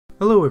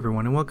Hello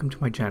everyone and welcome to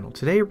my channel.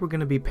 Today we're going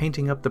to be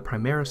painting up the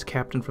Primaris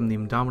captain from the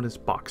Indomitus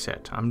box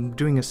set. I'm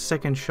doing a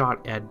second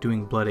shot at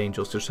doing Blood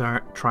Angels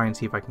to try and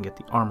see if I can get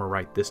the armor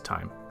right this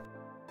time.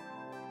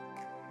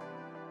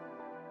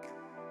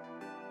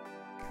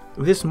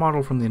 This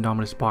model from the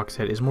Indomitus box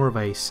set is more of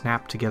a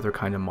snap together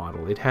kind of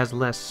model. It has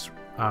less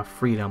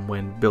freedom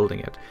when building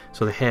it,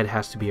 so the head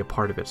has to be a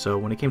part of it. So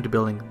when it came to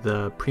building,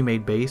 the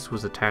pre-made base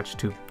was attached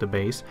to the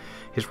base.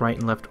 His right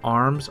and left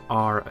arms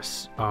are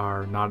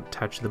not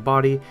attached to the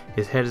body.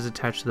 His head is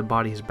attached to the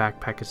body. His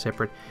backpack is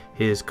separate.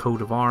 His coat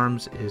of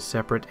arms is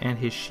separate, and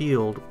his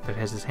shield that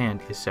has his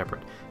hand is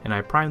separate. And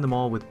I primed them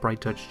all with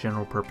Bright Touch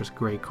General Purpose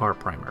Gray Car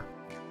Primer.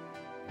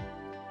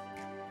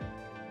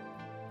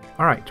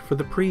 Alright, for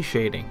the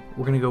pre-shading,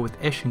 we're going to go with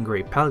Eshin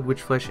Gray, Pallid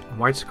Witch Flesh, and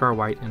White Scar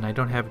White, and I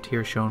don't have it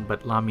here shown,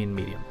 but Lamian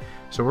Medium.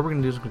 So what we're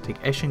going to do is we're going to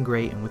take Eshin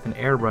Gray and with an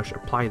airbrush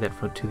apply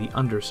that to the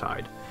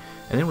underside.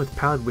 And then with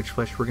Pallid Witch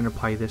Flesh, we're going to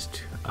apply this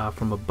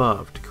from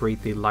above to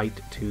create the light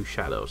to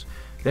shadows.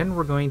 Then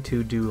we're going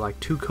to do like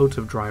 2 coats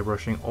of dry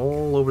brushing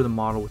all over the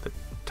model with a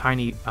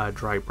tiny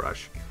dry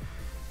brush.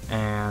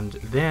 And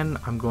then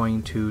I'm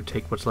going to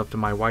take what's left of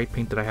my white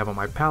paint that I have on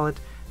my palette,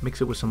 mix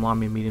it with some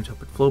Lamian Medium to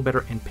help it flow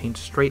better, and paint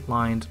straight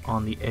lines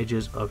on the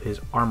edges of his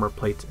armor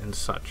plates and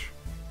such.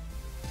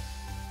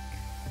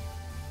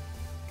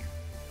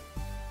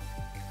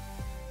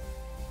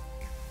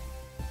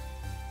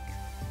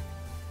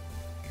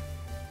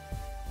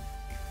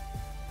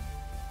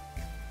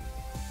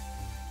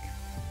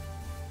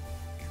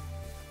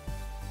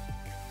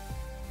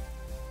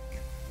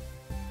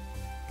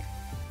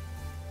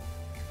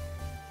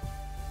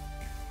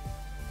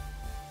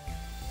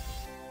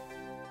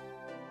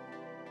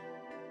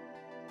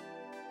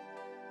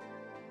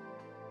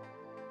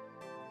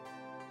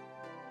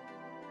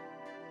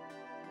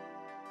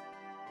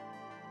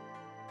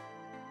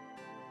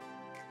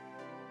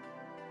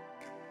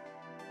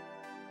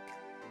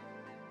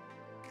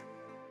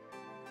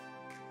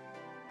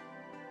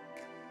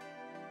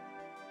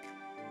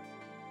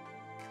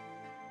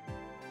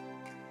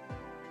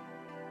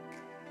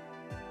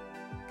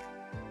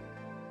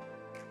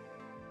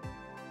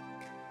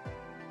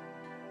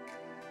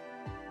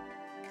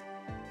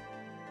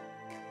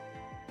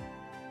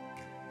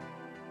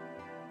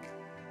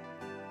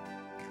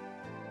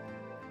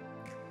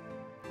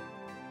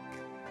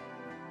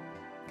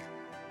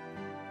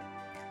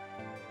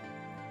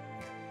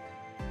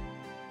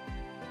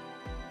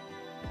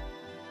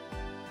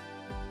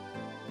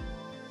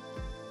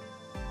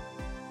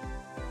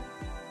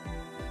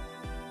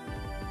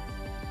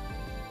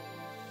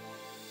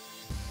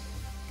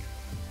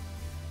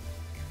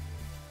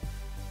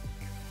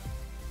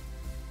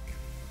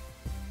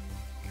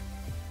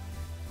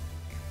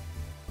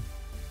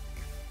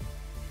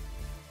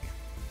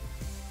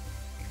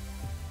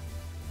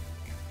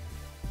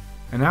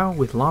 And now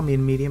with Lamian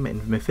Medium and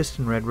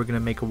Mephiston Red, we're going to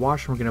make a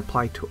wash and we're going to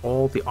apply to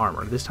all the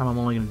armor. This time I'm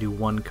only going to do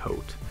 1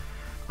 coat.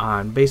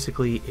 And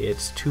basically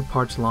it's 2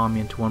 parts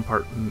Lamian to 1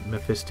 part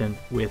Mephiston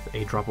with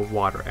a drop of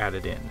water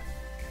added in.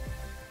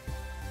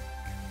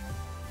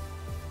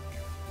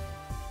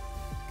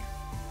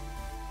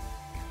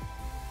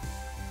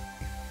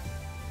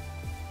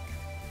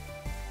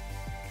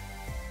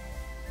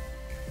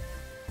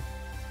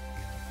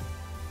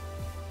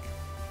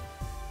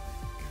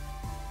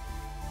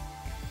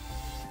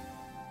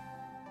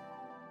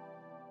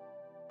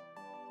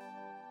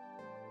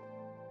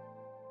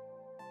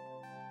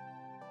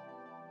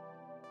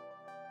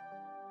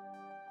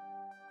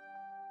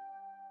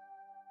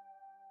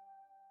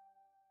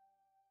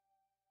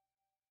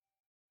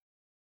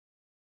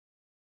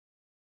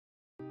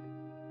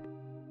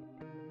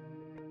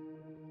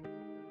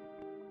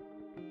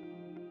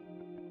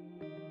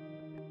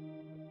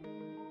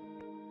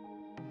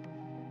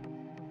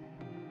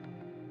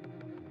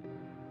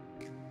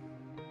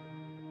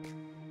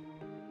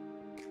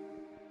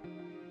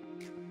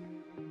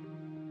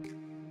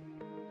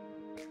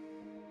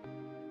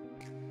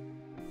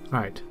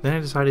 Alright, then I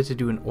decided to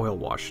do an oil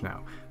wash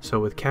now. So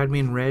with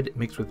cadmium red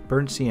mixed with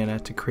burnt sienna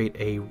to create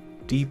a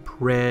deep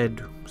red,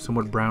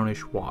 somewhat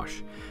brownish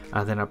wash.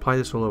 Then I apply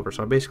this all over.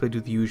 So I basically do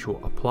the usual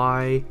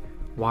apply,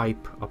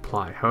 wipe,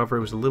 apply. However,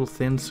 it was a little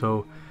thin,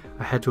 so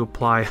I had to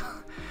apply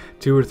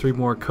 2 or 3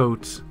 more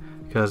coats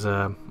because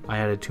I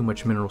added too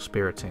much mineral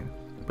spirits in.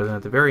 But then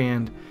at the very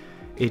end,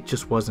 it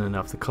just wasn't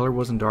enough. The color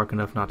wasn't dark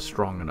enough, not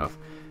strong enough.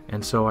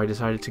 And so I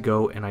decided to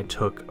go and I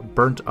took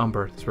burnt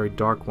umber, this very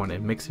dark one,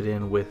 and mixed it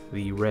in with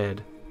the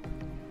red.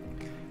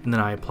 And then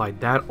I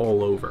applied that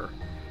all over.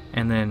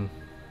 And then,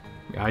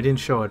 I didn't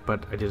show it,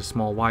 but I did a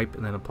small wipe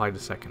and then applied the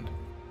second.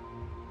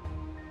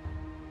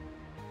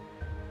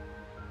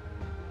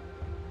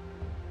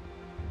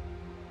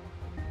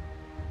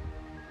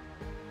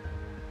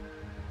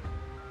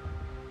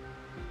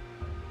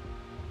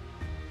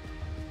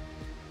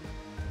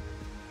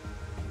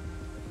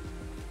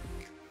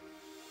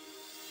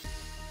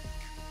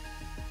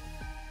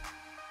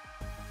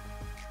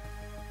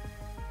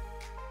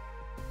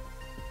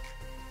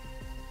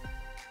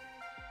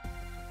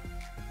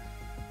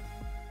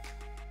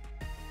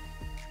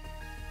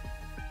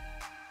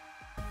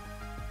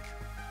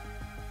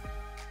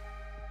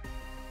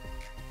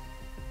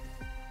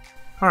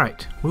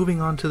 Alright,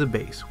 moving on to the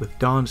base with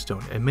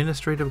Dawnstone,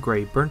 Administrative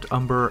Grey, Burnt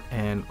Umber,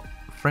 and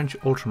French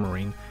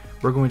Ultramarine.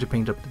 We're going to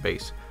paint up the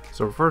base.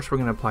 So first we're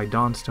going to apply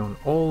Dawnstone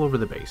all over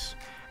the base,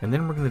 and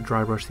then we're going to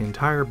dry brush the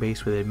entire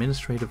base with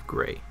Administrative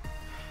Grey.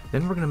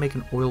 Then we're going to make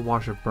an oil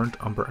wash of Burnt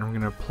Umber, and we're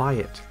going to apply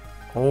it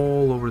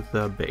all over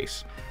the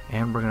base,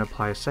 and we're going to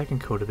apply a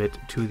second coat of it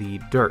to the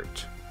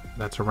dirt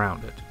that's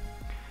around it.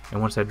 And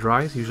once that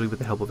dries, usually with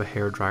the help of a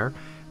hair dryer,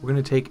 we're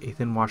going to take a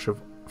thin wash of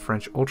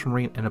French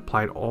Ultramarine and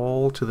apply it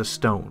all to the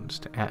stones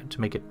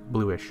to make it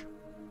bluish.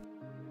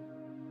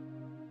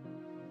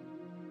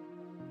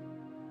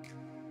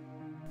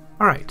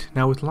 Alright,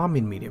 now with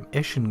Lamian Medium,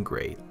 Eshin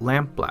Grey,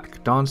 Lamp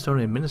Black,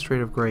 Dawnstone,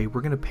 Administrative Grey, we're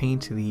going to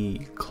paint the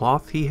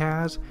cloth he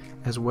has,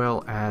 as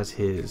well as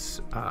his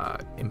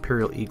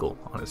Imperial Eagle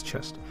on his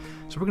chest.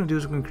 So what we're going to do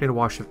is we're going to create a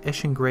wash of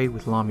Eshin Grey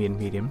with Lamian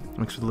Medium,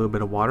 mixed with a little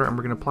bit of water, and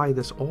we're going to apply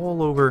this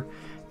all over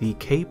the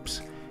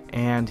capes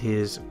and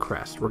his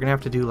crest. We're going to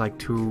have to do like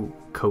 2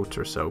 coats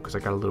or so, because I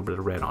got a little bit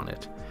of red on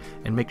it,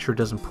 and make sure it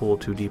doesn't pull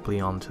too deeply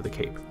onto the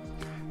cape.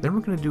 Then we're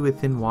going to do a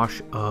thin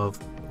wash of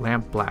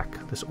Lamp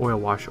Black, this oil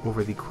wash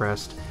over the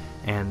crest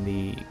and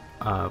the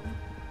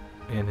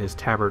and his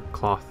tabard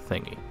cloth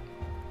thingy.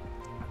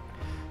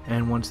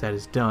 And once that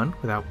is done,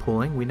 without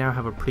pulling, we now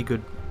have a pretty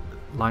good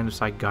line of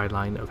sight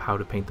guideline of how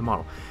to paint the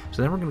model.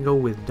 So then we're going to go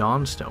with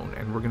Dawnstone,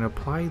 and we're going to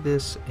apply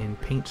this and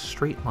paint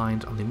straight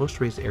lines on the most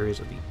raised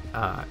areas of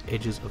the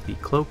edges of the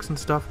cloaks and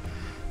stuff,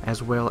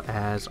 as well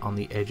as on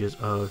the edges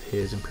of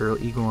his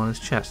Imperial Eagle on his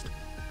chest.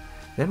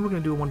 Then we're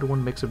going to do a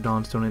 1-to-1 mix of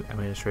Dawnstone and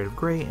Administrative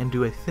Grey, and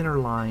do a thinner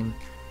line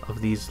of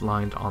these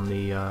lines on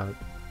the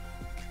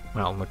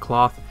on the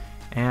cloth,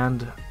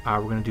 and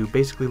we're going to do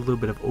basically a little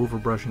bit of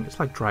overbrushing. It's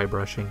like dry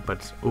brushing, but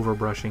it's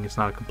overbrushing. It's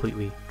not a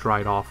completely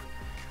dried off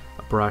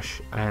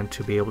brush, and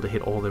to be able to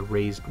hit all the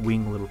raised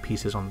wing little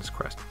pieces on this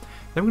crest.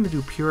 Then we're going to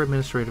do pure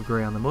Administrative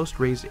Grey on the most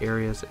raised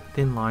areas,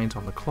 thin lines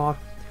on the cloth,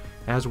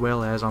 as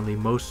well as on the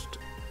most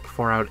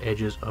far out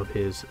edges of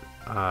his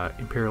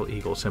Imperial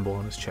Eagle symbol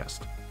on his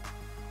chest.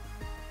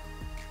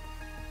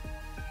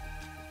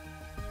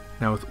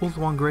 Now with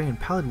Ulthuan Grey and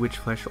Pallid Witch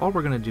Flesh, all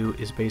we're going to do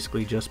is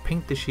basically just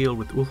paint the shield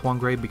with Ulthuan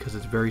Grey because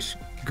it's very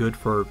good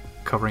for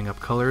covering up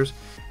colors,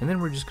 and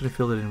then we're just going to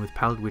fill it in with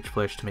Pallid Witch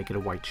Flesh to make it a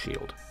white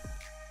shield.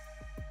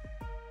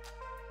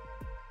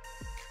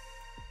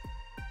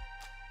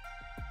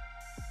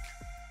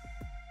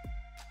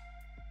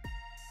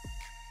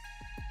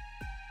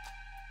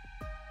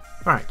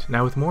 Alright,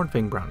 now with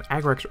Mournfang Brown,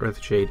 Agrax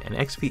Earthshade, and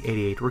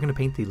XV88, we're going to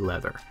paint the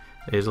leather.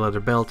 His leather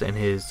belt and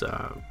his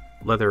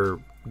leather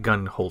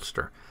gun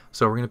holster.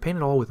 So we're going to paint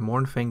it all with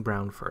Mournfang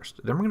Brown first.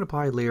 Then we're going to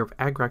apply a layer of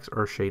Agrax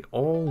Earthshade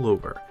all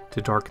over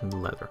to darken the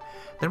leather.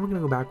 Then we're going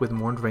to go back with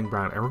Mournfang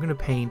Brown, and we're going to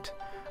paint,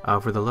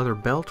 for the leather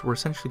belt, we're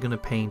essentially going to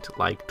paint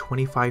like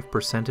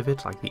 25% of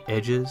it, like the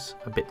edges,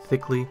 a bit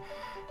thickly,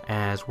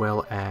 as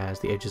well as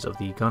the edges of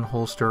the gun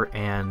holster,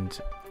 and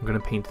I'm going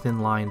to paint thin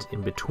lines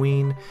in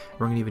between.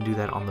 We're going to even do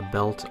that on the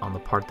belt, on the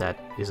part that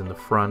is in the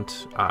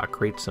front,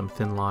 create some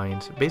thin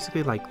lines.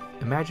 Basically, like,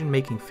 imagine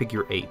making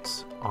figure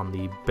 8s on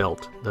the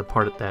belt, the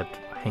part that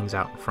hangs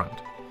out in front.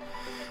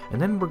 And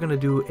then we're going to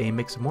do a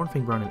mix of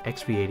Mournfang Brown and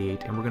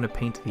XV88, and we're going to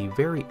paint the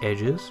very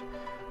edges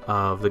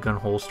of the gun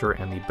holster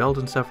and the belt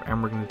and stuff,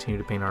 and we're going to continue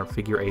to paint our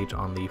figure 8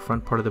 on the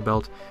front part of the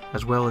belt,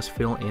 as well as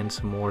fill in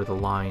some more of the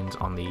lines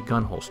on the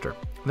gun holster.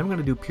 And then we're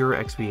going to do pure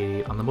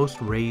XV88 on the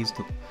most raised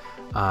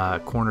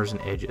corners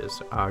and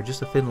edges,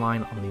 just a thin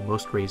line on the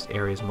most raised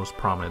areas, most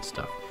prominent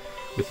stuff.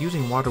 With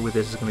using water with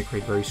this is going to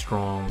create very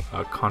strong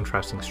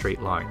contrasting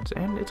straight lines,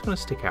 and it's going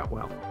to stick out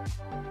well.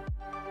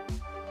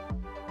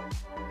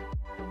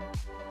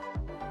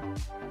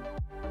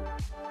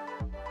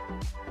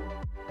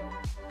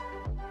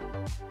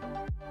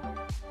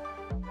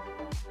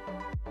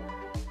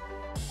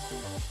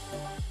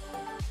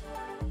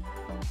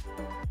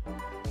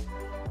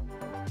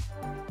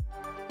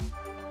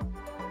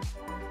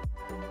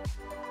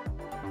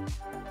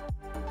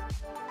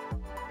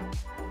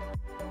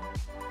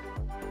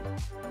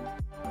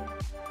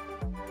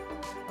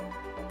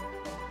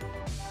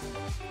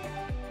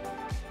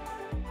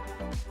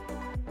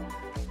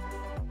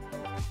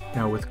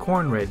 Now with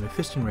Corn Red,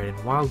 Mephiston Red,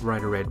 and Wild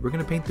Rider Red, we're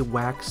going to paint the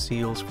wax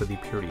seals for the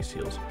purity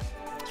seals.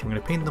 So we're going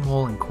to paint them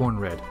all in Corn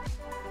Red.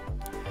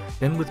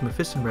 Then with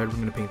Mephiston Red, we're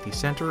going to paint the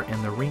center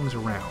and the rings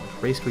around,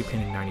 basically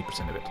painting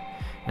 90% of it.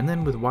 And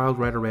then with Wild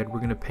Rider Red, we're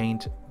going to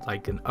paint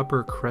like an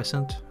upper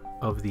crescent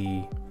of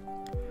the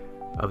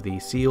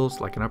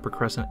seals, like an upper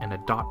crescent and a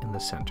dot in the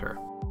center.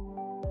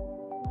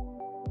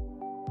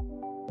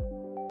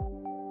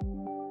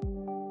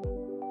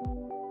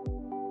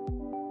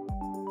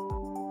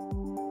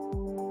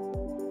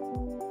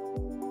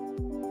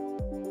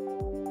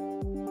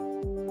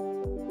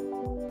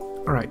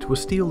 Alright, with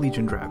Steel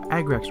Legion Drab,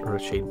 Agrax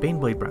Earthshade,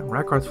 Baneblade Brown,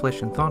 Rakarth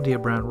Flesh, and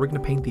Thondia Brown, we're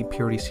going to paint the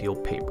Purity Seal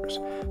papers.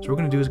 So what we're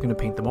going to do is going to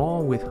paint them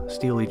all with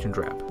Steel Legion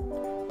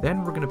Drab.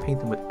 Then we're going to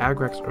paint them with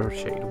Agrax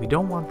Earthshade. We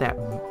don't want that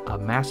a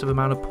massive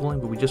amount of pooling,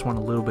 but we just want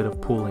a little bit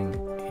of pooling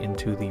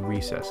into the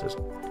recesses.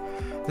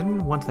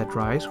 Then once that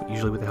dries,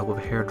 usually with the help of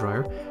a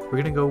hairdryer, we're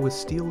going to go with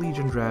Steel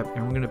Legion Drab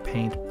and we're going to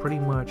paint pretty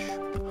much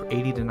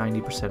 80 to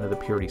 90% of the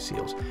purity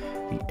seals.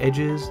 The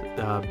edges,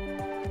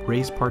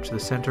 raised parts of the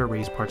center,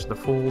 raised parts of the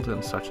fold,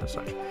 and such and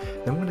such.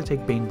 Then we're going to take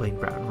Baneblade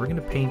Brown. We're going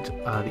to paint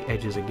the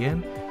edges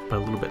again, but a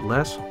little bit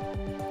less,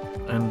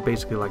 and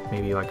basically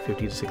maybe 50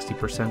 to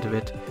 60% of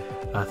it.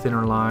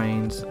 Thinner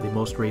lines, the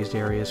most raised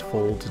areas,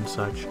 folds, and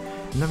such.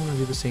 And then we're going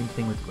to do the same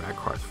thing with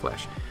Raghearth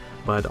Flesh.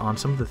 But on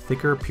some of the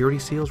thicker purity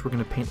seals, we're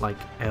going to paint like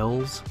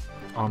L's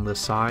on the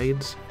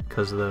sides,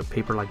 because the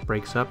paper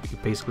breaks up. You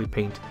basically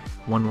paint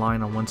one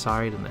line on one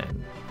side, and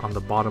then on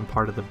the bottom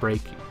part of the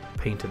break, you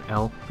paint an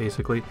L,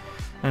 basically.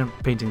 And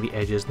painting the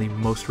edges, the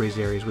most raised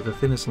areas with the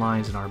thinnest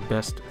lines and our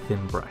best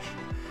thin brush.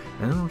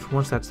 And then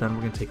once that's done,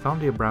 we're going to take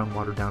Validated Brown,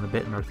 water down a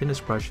bit in our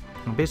thinnest brush,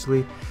 and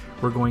basically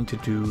we're going to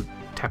do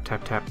tap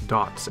tap tap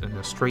dots in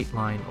a straight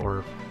line,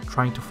 or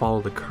trying to follow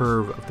the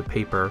curve of the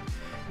paper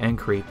and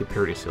create the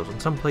purity seals. In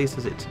some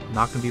places it's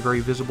not going to be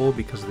very visible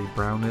because of the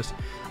brownness.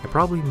 I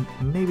probably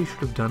maybe should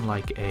have done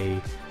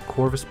a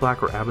Corvus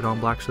black or Abaddon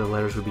black so the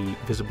letters would be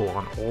visible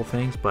on all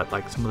things, but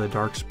some of the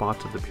dark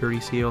spots of the purity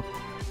seal,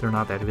 they're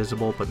not that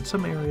visible, but in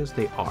some areas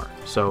they are.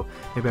 So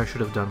maybe I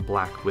should have done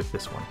black with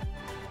this one.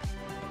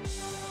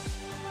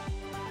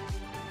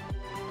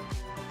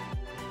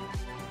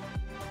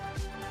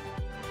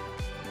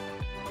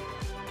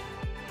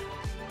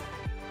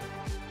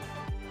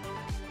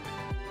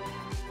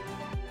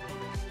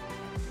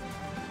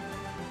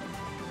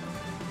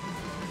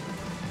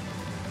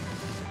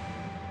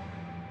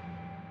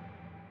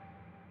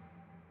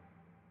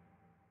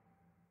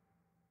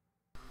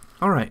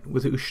 Alright,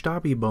 with the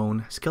Ustabi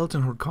Bone,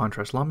 Skeleton Horde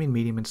Contrast, Lamian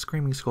Medium, and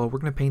Screaming Skull, we're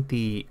going to paint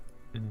the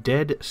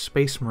dead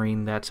Space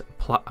Marine that's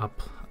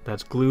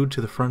glued to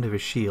the front of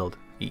his shield.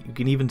 You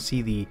can even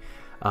see the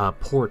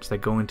ports that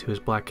go into his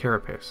black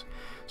carapace.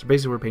 So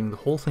basically we're painting the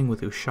whole thing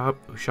with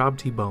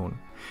Ushabti Bone.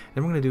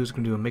 Then what we're going to do is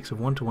do a mix of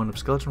 1-to-1 of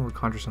Skeleton Horde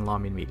Contrast and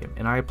Lamian Medium,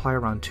 and I apply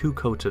around 2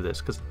 coats of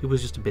this because it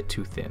was just a bit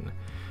too thin.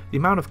 The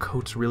amount of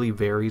coats really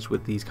varies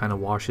with these kind of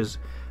washes,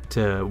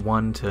 to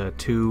 1 to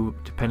 2,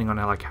 depending on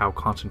how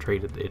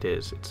concentrated it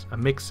is. It's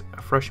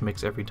a fresh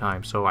mix every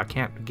time, so I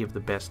can't give the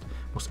best,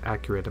 most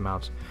accurate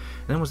amounts.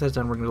 And then once that's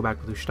done, we're going to go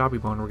back with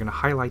Ustabi Bone and we're going to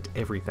highlight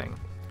everything.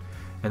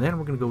 And then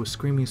we're going to go with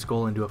Screaming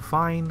Skull and do a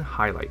fine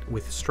highlight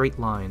with straight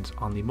lines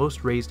on the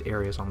most raised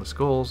areas on the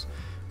skulls,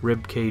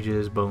 rib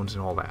cages, bones,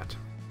 and all that.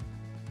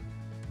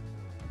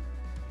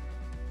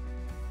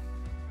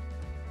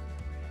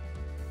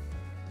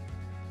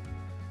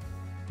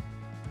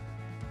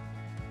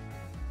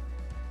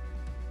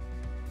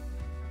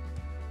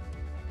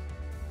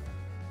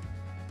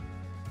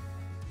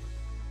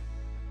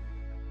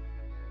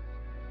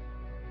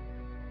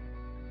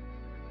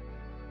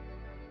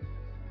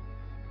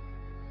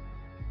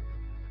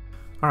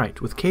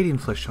 Alright, with Cadian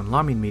Flesh Tone,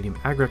 Lamian Medium,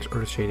 Agrax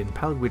Earthshade, and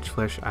Pallid Witch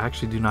Flesh, I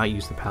actually do not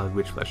use the Pallid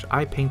Witch Flesh.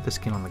 I paint the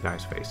skin on the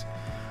guy's face.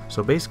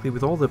 So basically,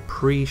 with all the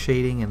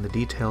pre-shading and the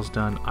details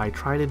done, I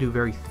try to do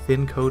very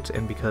thin coats,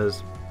 and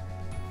because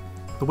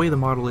the way the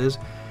model is,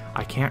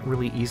 I can't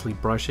really easily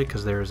brush it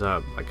because there's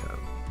a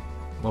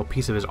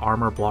piece of his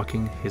armor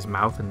blocking his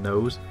mouth and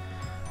nose.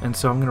 And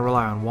so I'm going to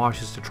rely on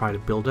washes to try to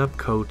build up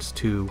coats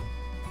to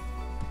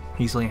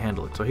easily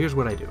handle it. So here's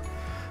what I do.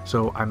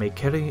 So I make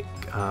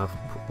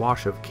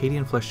wash of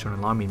Cadian Flesh Tone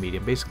and Lamian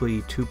Medium,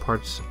 basically 2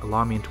 parts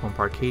Lamian to 1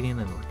 part Cadian,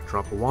 and a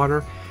drop of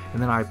water,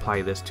 and then I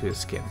apply this to his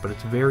skin. But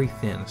it's very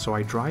thin, so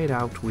I dry it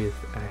out with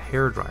a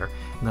hairdryer,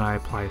 and then I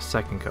apply a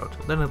second coat.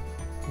 Then it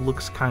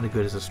looks kind of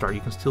good as a start. You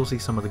can still see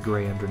some of the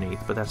gray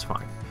underneath, but that's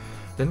fine.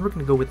 Then we're going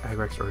to go with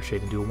Agrax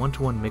Earthshade and do a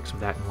 1-to-1 mix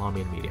of that and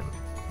Lamian Medium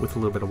with a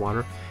little bit of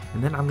water,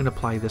 and then I'm going to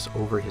apply this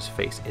over his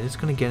face, and it's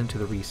going to get into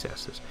the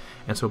recesses.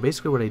 And so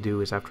basically what I do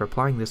is after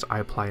applying this, I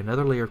apply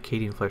another layer of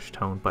Cadian Flesh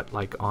Tone, but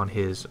on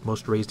his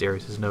most raised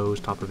areas, his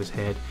nose, top of his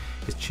head,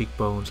 his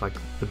cheekbones,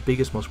 the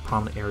biggest, most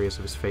prominent areas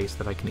of his face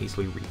that I can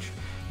easily reach.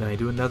 Then I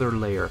do another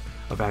layer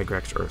of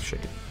Agrax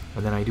Earthshade,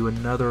 and then I do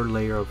another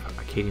layer of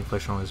Cadian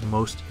Flesh Tone on his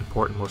most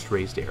important, most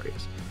raised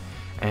areas.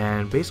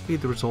 And basically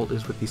the result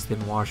is with these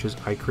thin washes,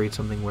 I create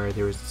something where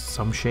there is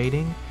some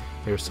shading,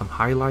 there's some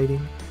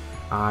highlighting,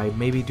 I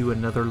maybe do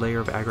another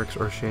layer of Agrax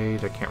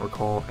Earthshade, I can't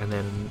recall, and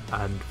then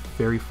a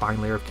very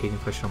fine layer of Cadian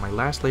Flesh Tone. My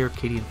last layer of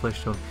Cadian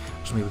Flesh Tone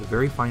was me with a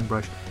very fine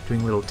brush,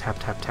 doing little tap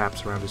tap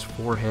taps around his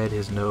forehead,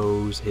 his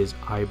nose, his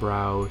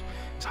eyebrows,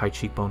 his high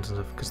cheekbones and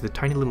stuff, because the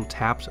tiny little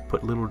taps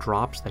put little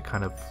drops that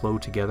kind of flow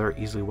together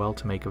easily well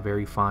to make a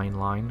very fine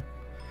line.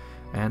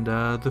 And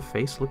the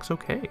face looks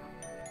okay.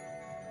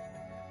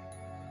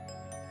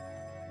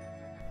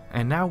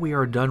 And now we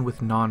are done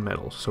with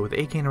non-metals, so with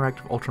AK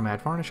Interactive Ultra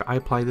Matte Varnish, I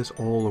apply this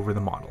all over the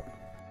model.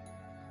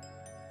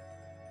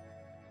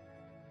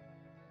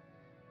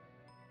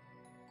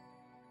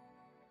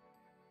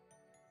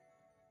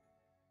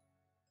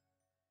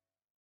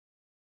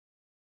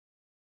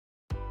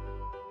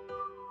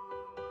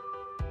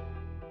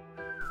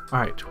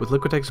 Alright, with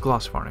Liquitex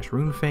Gloss Varnish,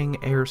 Runefang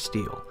Air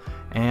Steel,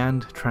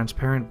 and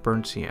Transparent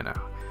Burnt Sienna,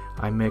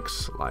 I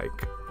mix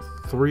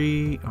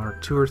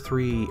two or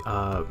three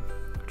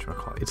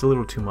it's a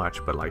little too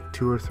much, but like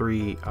 2 or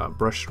 3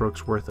 brush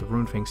strokes worth of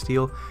Runefang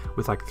steel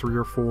with like 3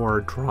 or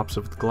 4 drops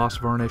of gloss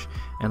varnish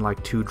and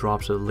like 2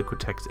 drops of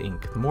Liquitex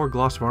ink. The more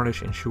gloss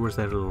varnish ensures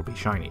that it'll be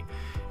shiny.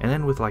 And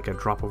then with like a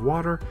drop of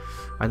water,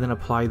 I then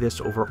apply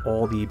this over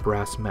all the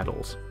brass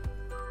metals.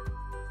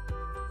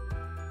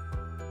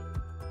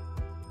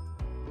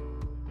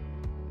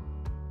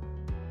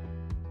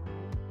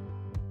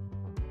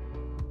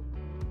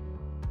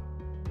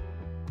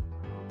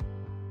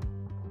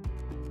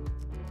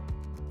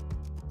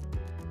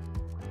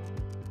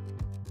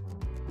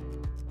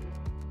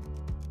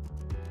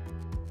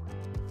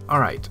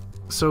 Alright,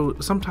 so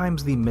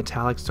sometimes the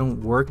metallics don't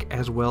work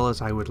as well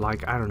as I would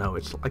like. I don't know,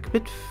 it's like a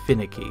bit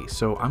finicky,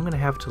 so I'm going to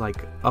have to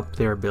like up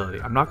their ability.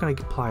 I'm not going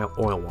to apply an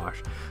oil wash.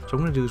 So what I'm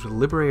going to do is with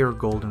Liberator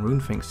Gold and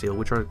Runefang Steel,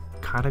 which are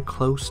kind of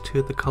close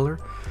to the color,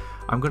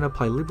 I'm going to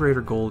apply Liberator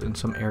Gold in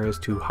some areas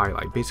to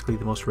highlight, basically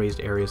the most raised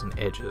areas and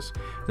edges.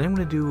 Then I'm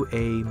going to do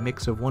a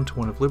mix of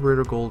 1-to-1 of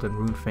Liberator Gold and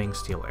Runefang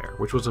Steel Air,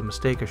 which was a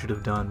mistake. I should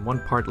have done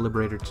 1 part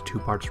Liberator to 2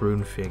 parts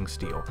Runefang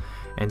Steel,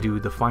 and do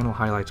the final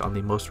highlights on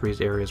the most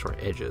raised areas or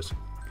edges.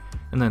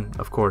 And then,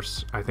 of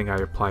course, I think I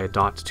apply a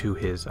dot to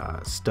his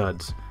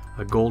studs.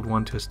 A gold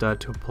one to a stud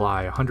to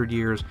apply 100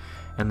 years,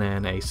 and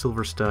then a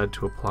silver stud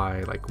to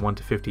apply like 1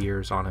 to 50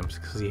 years on him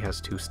because he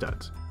has 2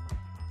 studs.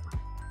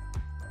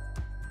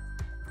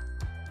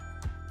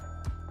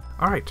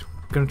 Alright,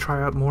 I'm going to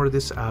try out more of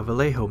this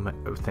Vallejo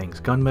things,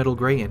 gunmetal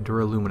gray and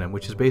duraluminum,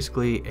 which is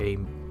basically a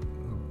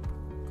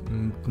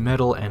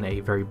metal and a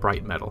very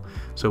bright metal.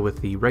 So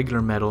with the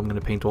regular metal, I'm going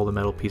to paint all the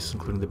metal pieces,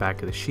 including the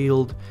back of the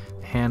shield,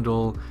 the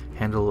handle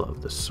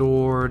of the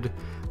sword,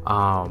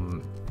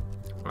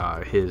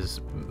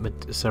 his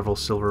several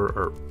silver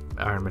or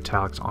iron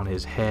metallics on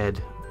his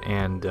head,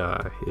 and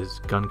his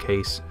gun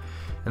case.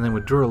 And then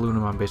with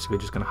duraluminum, I'm basically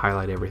just going to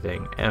highlight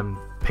everything and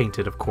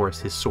painted, of course,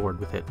 his sword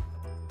with it.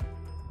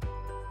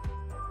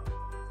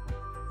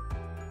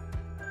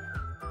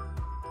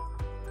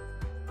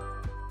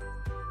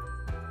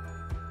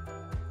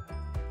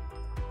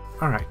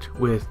 Alright,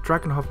 with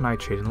Drakenhof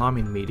Nightshade and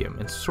Lamian Medium,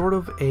 it's sort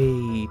of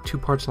a 2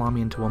 parts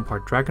Lamian to 1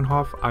 part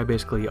Drakenhof. I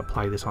basically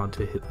apply this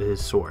onto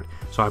his sword.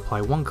 So I apply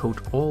 1 coat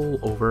all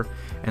over,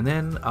 and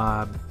then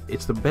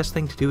it's the best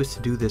thing to do is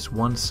to do this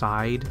one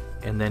side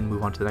and then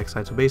move on to the next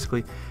side. So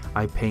basically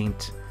I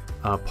paint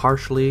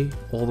partially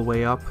all the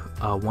way up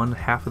one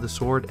half of the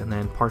sword, and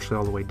then partially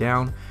all the way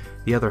down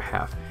the other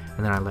half.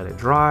 And then I let it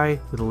dry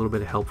with a little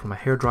bit of help from a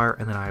hairdryer,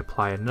 and then I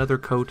apply another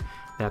coat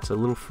that's a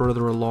little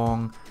further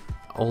along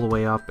all the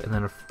way up, and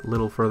then a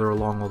little further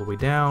along all the way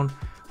down,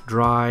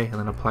 dry, and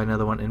then apply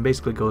another one, and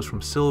basically goes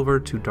from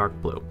silver to dark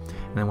blue.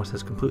 And then once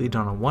that's completely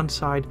done on one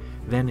side,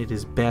 then it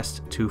is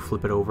best to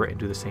flip it over and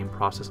do the same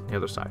process on the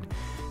other side.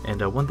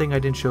 And one thing I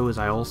didn't show is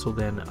I also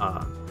then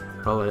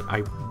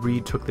I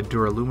retook the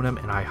duraluminum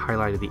and I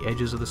highlighted the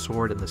edges of the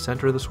sword and the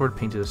center of the sword,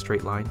 painted a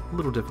straight line. A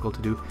little difficult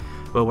to do,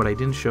 but what I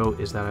didn't show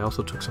is that I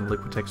also took some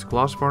Liquitex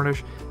gloss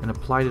varnish and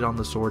applied it on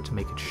the sword to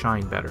make it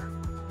shine better.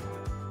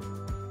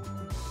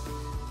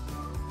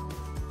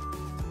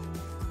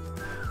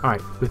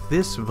 Alright, with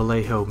this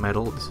Vallejo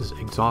metal, this is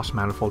exhaust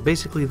manifold.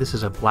 Basically, this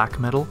is a black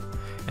metal,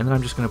 and then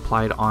I'm just going to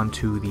apply it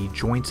onto the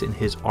joints in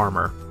his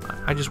armor.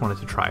 I just wanted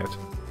to try it.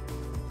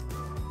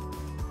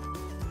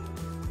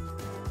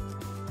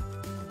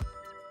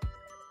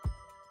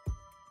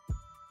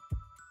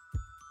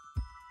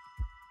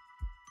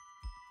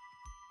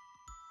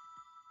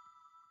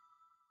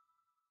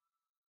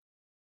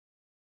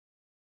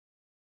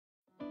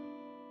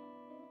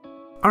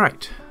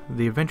 Alright,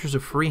 the adventures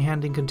of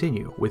freehanding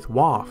continue. With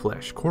Wa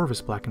flesh,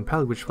 Corvus black, and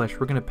Palligwitch flesh,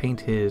 we're going to paint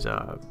his,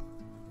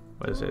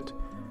 what is it?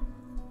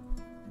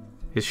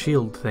 His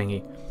shield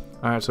thingy.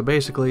 Alright, so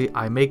basically,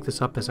 I make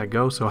this up as I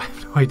go, so I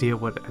have no idea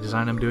what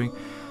design I'm doing.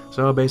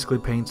 So I basically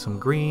paint some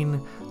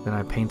green, then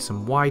I paint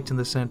some white in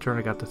the center.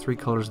 I got the 3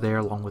 colors there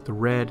along with the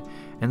red,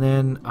 and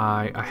then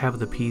I have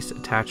the piece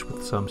attached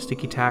with some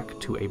sticky tack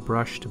to a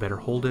brush to better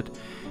hold it.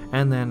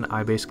 And then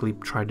I basically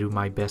try to do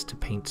my best to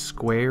paint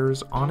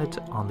squares on it,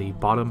 on the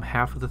bottom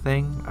half of the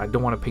thing. I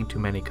don't want to paint too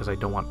many because I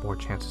don't want more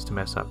chances to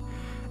mess up.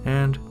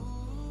 And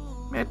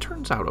it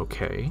turns out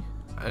okay.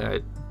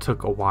 It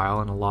took a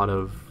while and a lot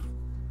of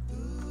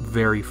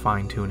very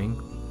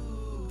fine-tuning.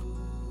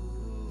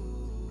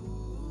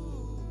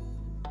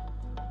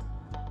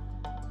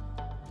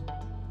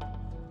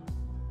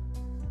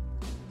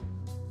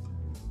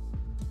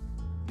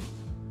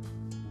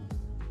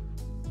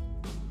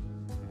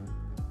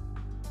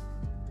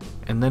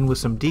 And then with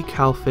some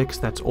decal fix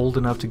that's old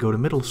enough to go to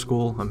middle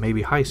school, or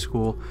maybe high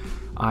school,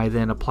 I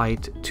then apply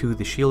it to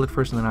the shield at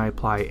first, and then I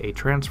apply a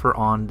transfer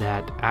on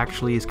that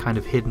actually is kind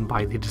of hidden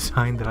by the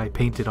design that I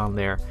painted on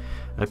there,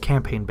 a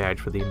campaign badge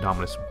for the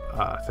Indominus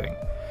thing.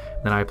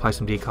 Then I apply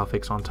some decal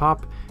fix on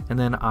top, and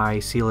then I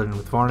seal it in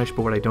with varnish,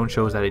 but what I don't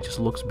show is that it just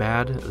looks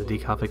bad. The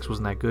decal fix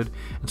wasn't that good,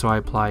 and so I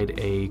applied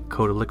a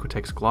coat of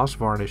Liquitex gloss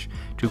varnish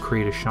to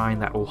create a shine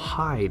that will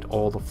hide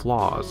all the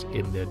flaws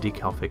in the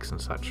decal fix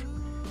and such.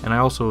 And I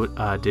also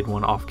did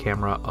one off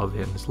camera of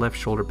his left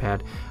shoulder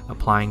pad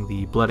applying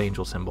the Blood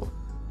Angel symbol.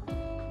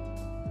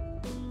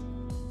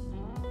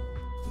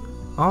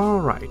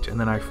 Alright, and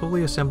then I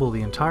fully assemble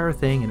the entire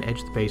thing and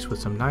edge the base with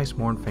some nice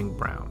Mournfang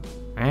brown.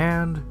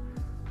 And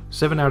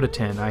 7 out of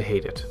 10, I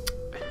hate it.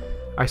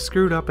 I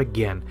screwed up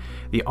again.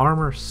 The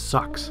armor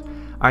sucks.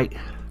 I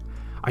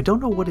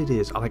don't know what it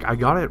is. Like, I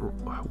got it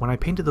when I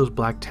painted those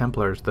Black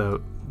Templars,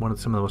 some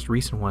of the most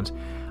recent ones.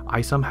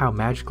 I somehow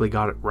magically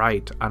got it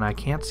right, and I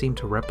can't seem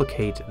to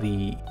replicate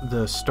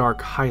the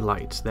stark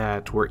highlights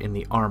that were in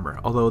the armor.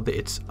 Although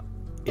it's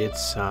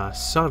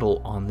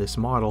subtle on this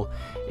model,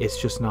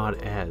 it's just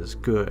not as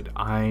good.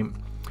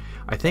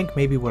 I think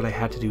maybe what I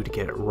had to do to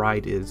get it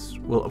right is,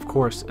 well, of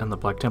course, in the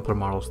Black Templar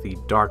models, the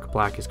dark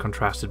black is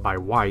contrasted by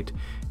white,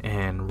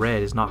 and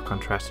red is not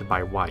contrasted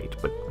by white,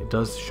 but it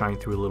does shine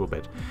through a little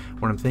bit.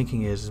 What I'm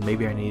thinking is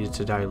maybe I needed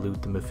to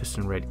dilute the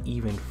Mephiston red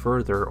even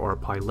further, or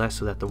apply less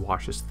so that the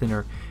wash is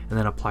thinner, and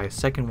then apply a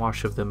second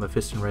wash of the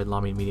Mephiston red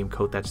Lamy medium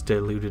coat that's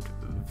diluted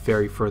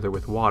very further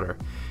with water,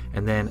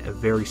 and then a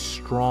very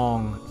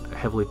strong,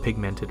 heavily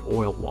pigmented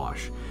oil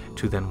wash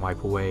to then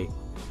wipe away,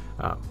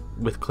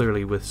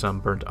 clearly with some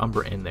burnt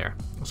umber in there.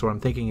 So what I'm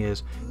thinking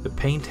is the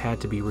paint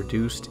had to be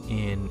reduced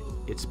in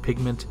its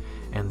pigment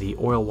and the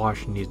oil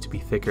wash needed to be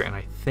thicker, and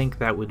I think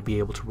that would be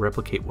able to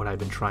replicate what I've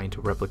been trying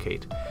to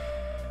replicate.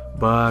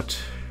 But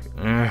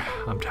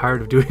I'm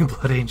tired of doing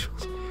Blood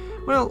Angels.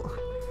 Well,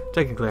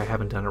 technically I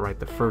haven't done it right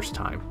the first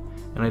time,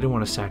 and I don't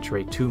want to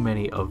saturate too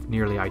many of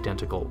nearly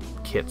identical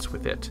kits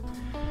with it.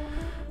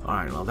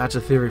 Alright, well, that's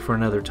a theory for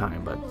another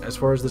time, but as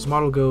far as this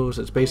model goes,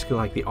 it's basically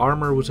like the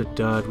armor was a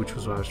dud, which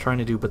was what I was trying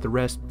to do, but the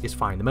rest is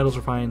fine. The medals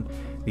are fine,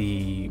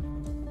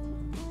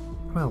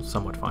 well,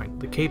 somewhat fine.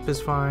 The cape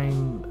is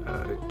fine,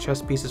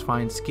 chest piece is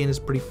fine, skin is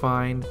pretty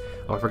fine.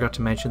 Oh, I forgot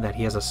to mention that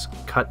he has a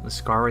cut and a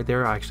scar right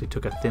there. I actually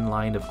took a thin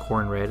line of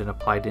corn red and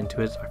applied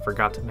into it. I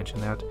forgot to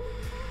mention that.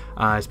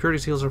 His purity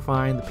seals are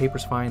fine, the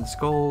paper's fine, the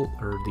skull,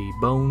 or the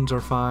bones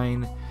are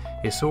fine.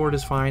 His sword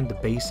is fine, the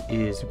base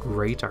is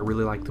great. I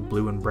really like the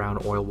blue and brown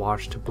oil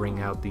wash to bring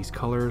out these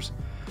colors.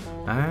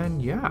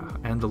 And yeah,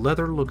 and the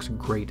leather looks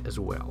great as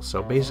well.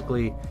 So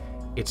basically,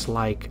 it's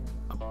like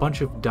a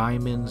bunch of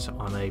diamonds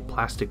on a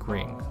plastic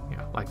ring.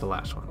 Yeah, like the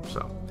last one.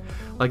 So,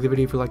 like the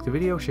video if you like the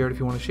video, share it if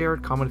you want to share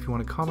it, comment if you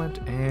want to comment,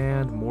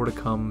 and more to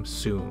come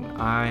soon.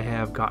 I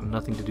have gotten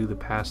nothing to do the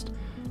past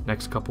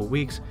next couple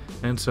weeks,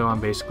 and so I'm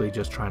basically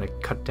just trying to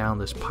cut down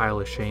this pile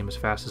of shame as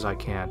fast as I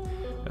can.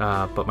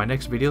 But my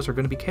next videos are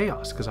going to be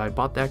chaos because I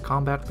bought that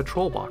Combat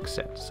Patrol box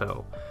set.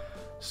 So,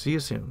 see you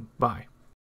soon. Bye.